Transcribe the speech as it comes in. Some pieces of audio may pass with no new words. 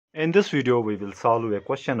In this video, we will solve a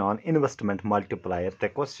question on investment multiplier. The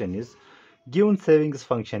question is, given savings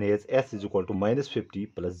function is s is equal to minus 50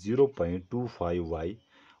 plus 0.25y,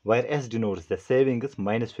 where s denotes the savings,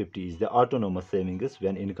 minus 50 is the autonomous savings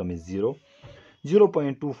when income is 0,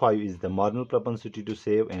 0.25 is the marginal propensity to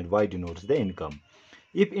save, and y denotes the income.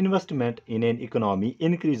 If investment in an economy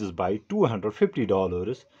increases by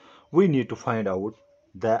 $250, we need to find out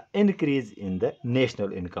the increase in the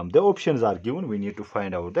national income. The options are given. We need to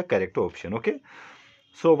find out the correct option. Okay.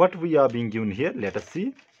 So what we are being given here, let us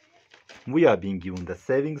see. We are being given the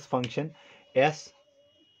savings function s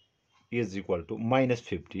is equal to minus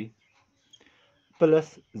 50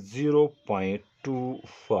 plus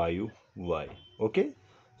 0.25y. Okay.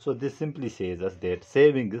 So this simply says us that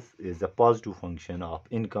savings is a positive function of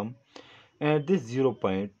income, and this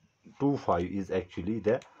 0.25 is actually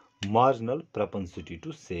the marginal propensity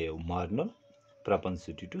to save.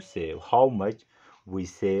 How much we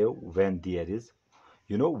save when there is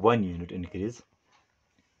 1 unit increase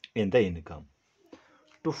in the income.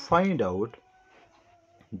 To find out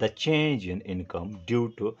the change in income due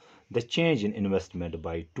to the change in investment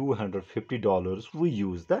by $250, we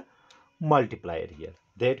use the multiplier here.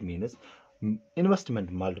 That means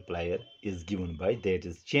investment multiplier is given by, that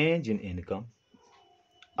is, change in income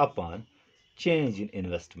upon change in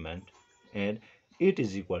investment, and it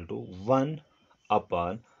is equal to 1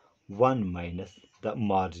 upon 1 minus the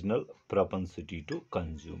marginal propensity to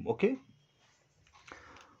consume. Okay,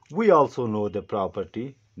 we also know the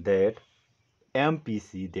property that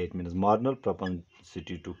MPC, that means marginal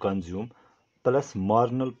propensity to consume plus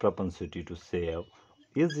marginal propensity to save,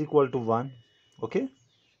 is equal to 1. Okay,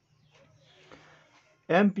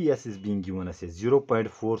 MPS is being given as a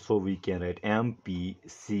 0.4, so we can write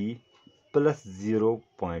MPC plus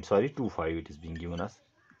 0.25, it is being given us,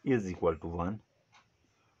 is equal to 1.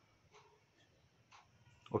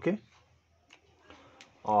 Okay,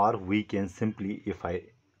 or we can simply, if I,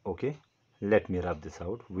 okay, let me rub this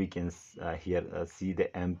out. We can here see the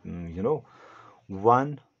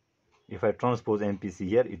 1. If I transpose MPC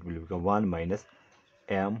here, it will become 1 minus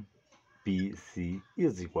MPC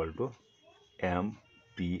is equal to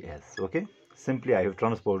MPS. Okay, simply I have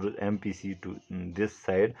transposed MPC to this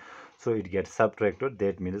side, so it gets subtracted.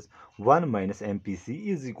 That means 1 minus MPC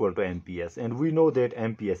is equal to MPS, and we know that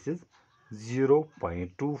MPS is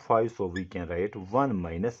 0.25, so we can write 1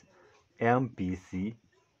 minus MPC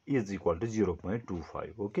is equal to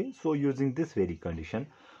 0.25. Okay, so using this very condition,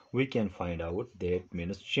 we can find out that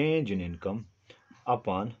means change in income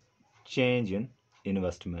upon change in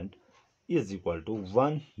investment is equal to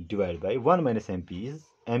 1 divided by 1 minus MPC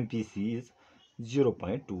is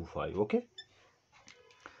 0.25. Okay,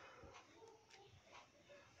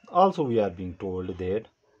 also we are being told that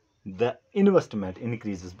the investment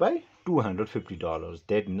increases by $250.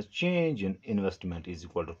 That means change in investment is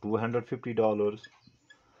equal to $250,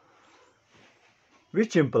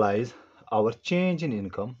 which implies our change in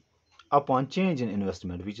income upon change in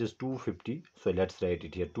investment, which is 250. So let's write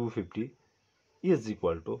it here. 250 is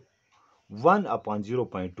equal to 1 upon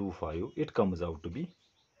 0.25. It comes out to be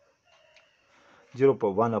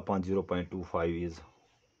 0.1 upon 0.25 is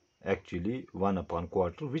actually 1 upon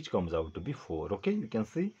quarter, which comes out to be 4. Okay, you can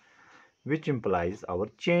see, which implies our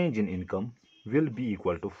change in income will be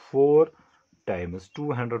equal to 4 times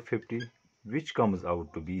 250, which comes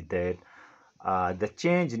out to be that the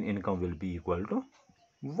change in income will be equal to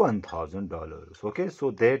 $1,000. Okay,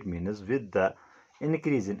 so that means with the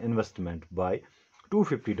increase in investment by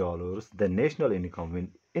 $250, the national income will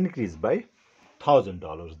increase by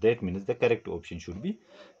 $1,000. That means the correct option should be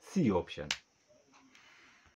C option.